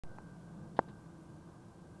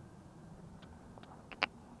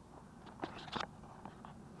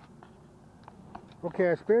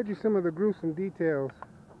Okay, I spared you some of the gruesome details.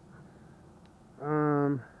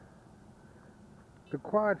 The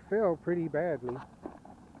quad fell pretty badly,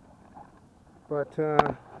 but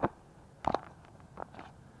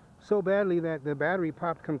so badly that the battery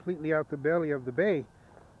popped completely out the belly of the bay.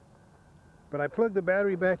 But I plugged the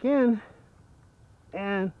battery back in,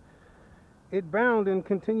 and it bound and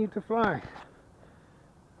continued to fly.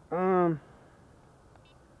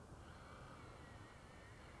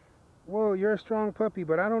 Whoa, you're a strong puppy,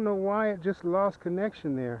 but I don't know why it just lost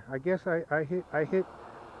connection there. I guess I hit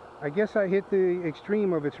the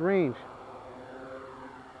extreme of its range.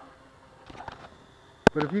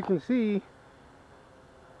 But if you can see,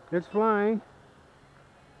 it's flying,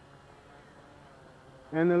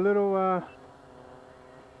 and the little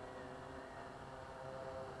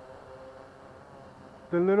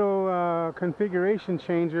configuration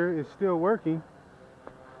changer is still working.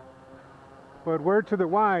 But word to the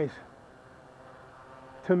wise,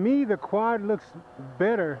 to me the quad looks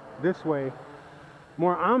better this way,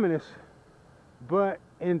 more ominous, but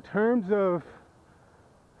in terms of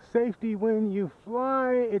safety when you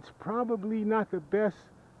fly, it's probably not the best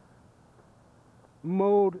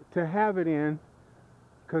mode to have it in,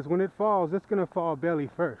 because when it falls, it's going to fall belly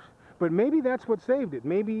first. But maybe that's what saved it.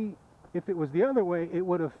 Maybe if it was the other way, it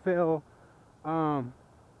would have fell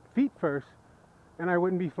feet first, and I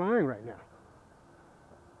wouldn't be flying right now.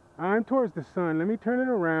 I'm towards the sun. Let me turn it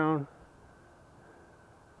around.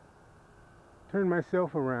 Turn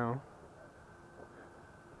myself around.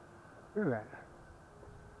 Look at that.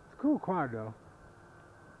 It's a cool quad though.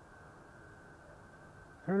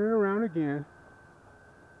 Turn it around again.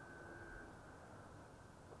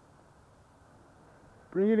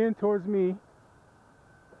 Bring it in towards me.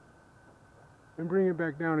 And bring it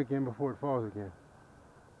back down again before it falls again.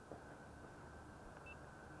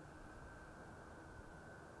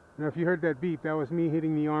 Now if you heard that beep, that was me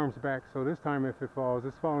hitting the arms back, so this time if it falls,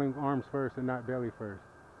 it's falling arms first and not belly first.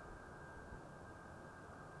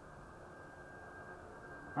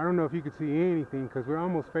 I don't know if you could see anything because we're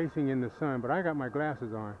almost facing in the sun, but I got my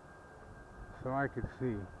glasses on so I could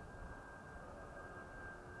see.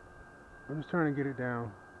 I'm just trying to get it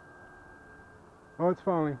down. Oh, it's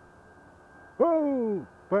falling. Whoa!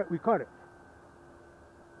 But we caught it.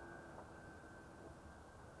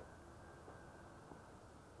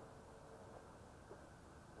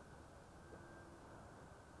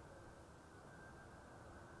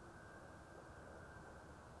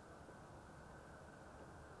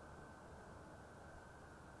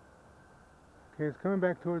 Okay, it's coming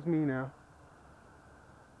back towards me now.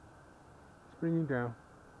 It's bringing down.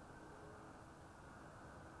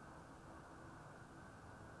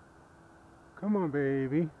 Come on,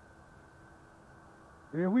 baby.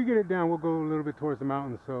 And if we get it down, we'll go a little bit towards the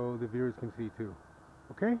mountain so the viewers can see too.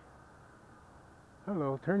 Okay?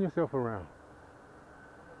 Hello, turn yourself around.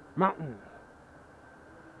 Mountain.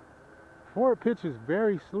 Forward pitch is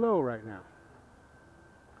very slow right now.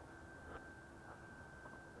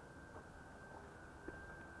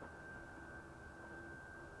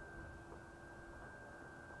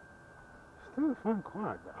 Still a fun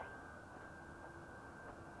quad though.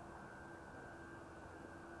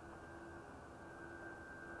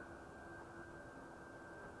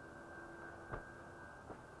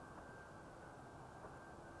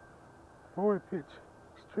 Forward pitch,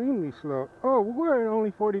 extremely slow. Oh, we're at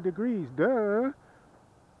only 40 degrees, duh.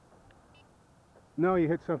 No, you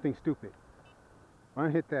hit something stupid.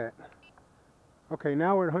 Unhit that. Okay,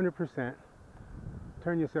 now we're at 100%.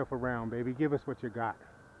 Turn yourself around, baby. Give us what you got.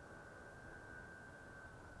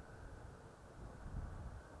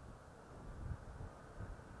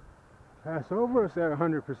 Pass over us at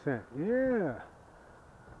 100%. Yeah.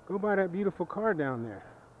 Go buy that beautiful car down there.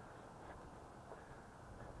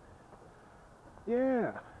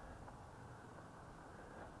 Yeah.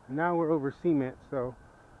 Now we're over cement, so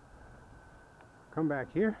come back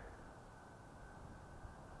here.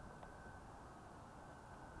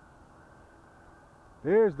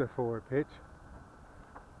 There's the forward pitch.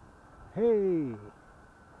 Hey.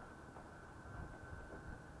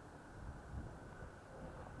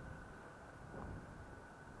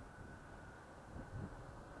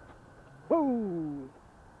 Whoa.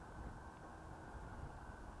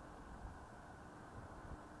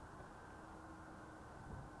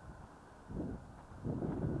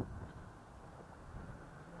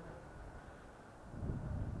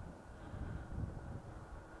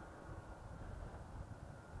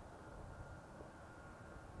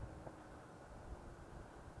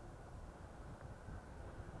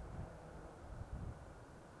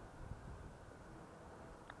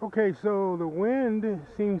 Okay, so the wind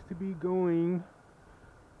seems to be going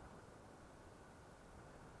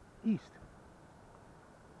east.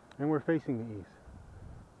 And we're facing the east.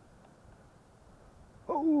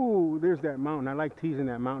 Oh, there's that mountain. I like teasing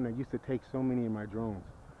that mountain. I used to take so many of my drones.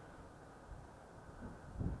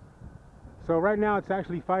 So right now it's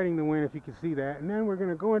actually fighting the wind, if you can see that. And then we're going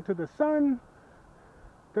to go into the sun.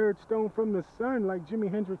 Third stone from the sun, like Jimi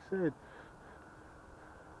Hendrix said.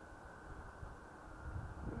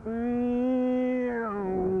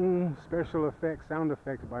 Special effects, sound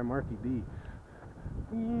effects by Marky D.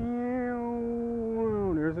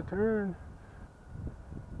 There's a turn.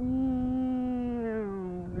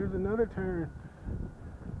 There's another turn.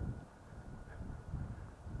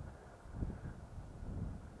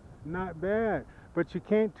 Not bad, but you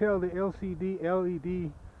can't tell the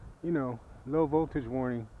LED, you know, low voltage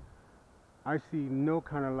warning. I see no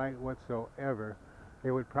kind of light whatsoever.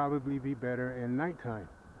 It would probably be better in nighttime.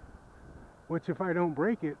 Which, if I don't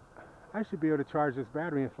break it, I should be able to charge this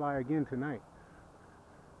battery and fly again tonight.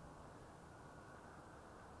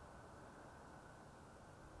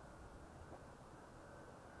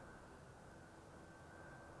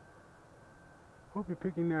 Hope you're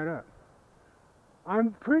picking that up.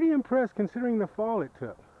 I'm pretty impressed considering the fall it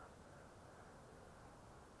took.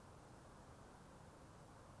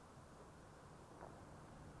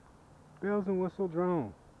 Bells and whistle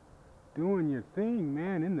drone. Doing your thing,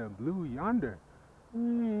 man, in the blue yonder.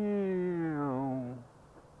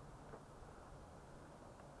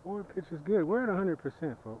 Forward pitch is good. We're at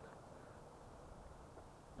 100%, folks.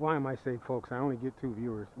 Why am I saying folks? I only get 2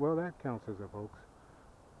 viewers. Well, that counts as a folks.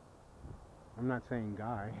 I'm not saying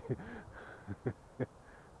guy.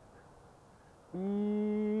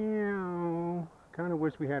 Kind of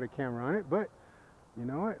wish we had a camera on it, but you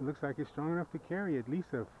know what? It looks like it's strong enough to carry at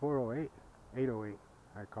least a 408, 808.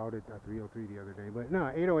 I called it a 303 the other day, but no,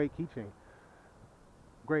 808 keychain.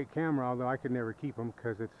 Great camera, although I could never keep them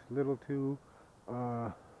because it's a little too,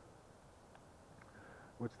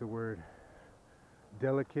 what's the word?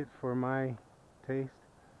 Delicate for my taste.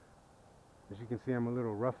 As you can see, I'm a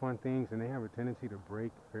little rough on things, and they have a tendency to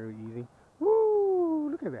break fairly easy. Woo!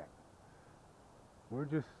 Look at that. We're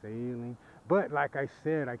just sailing. But like I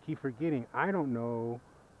said, I keep forgetting. I don't know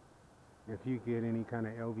if you get any kind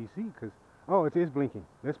of LVC because, oh, it is blinking.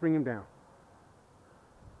 Let's bring him down.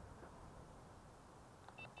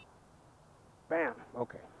 Bam.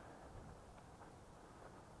 Okay.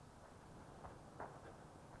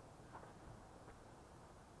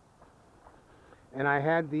 And I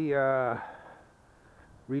had the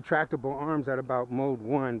retractable arms at about mode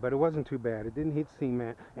 1, but it wasn't too bad. It didn't hit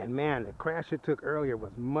cement, and man, the crash it took earlier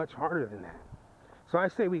was much harder than that. So I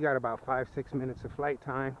say we got about 5-6 minutes of flight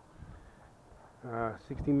time,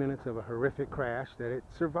 60 minutes of a horrific crash that it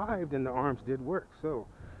survived, and the arms did work. So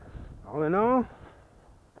all in all,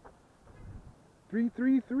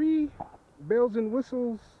 333 bells and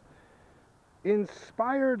whistles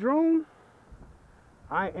Inspire drone.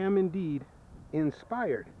 I am indeed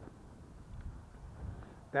inspired.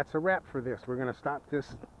 That's a wrap for this. We're going to stop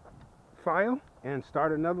this file and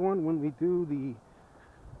start another one when we do the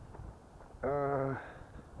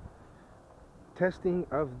testing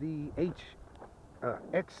of the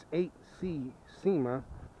X8C SEMA,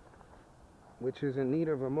 which is in need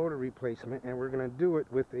of a motor replacement, and we're going to do it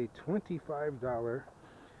with a $25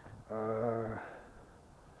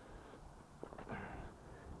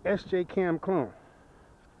 SJ Cam clone.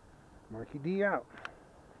 Marky D out.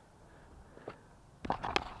 I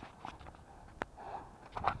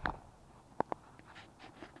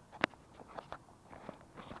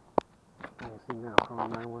see now, call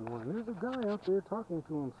 911. There's a guy out there talking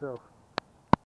to himself.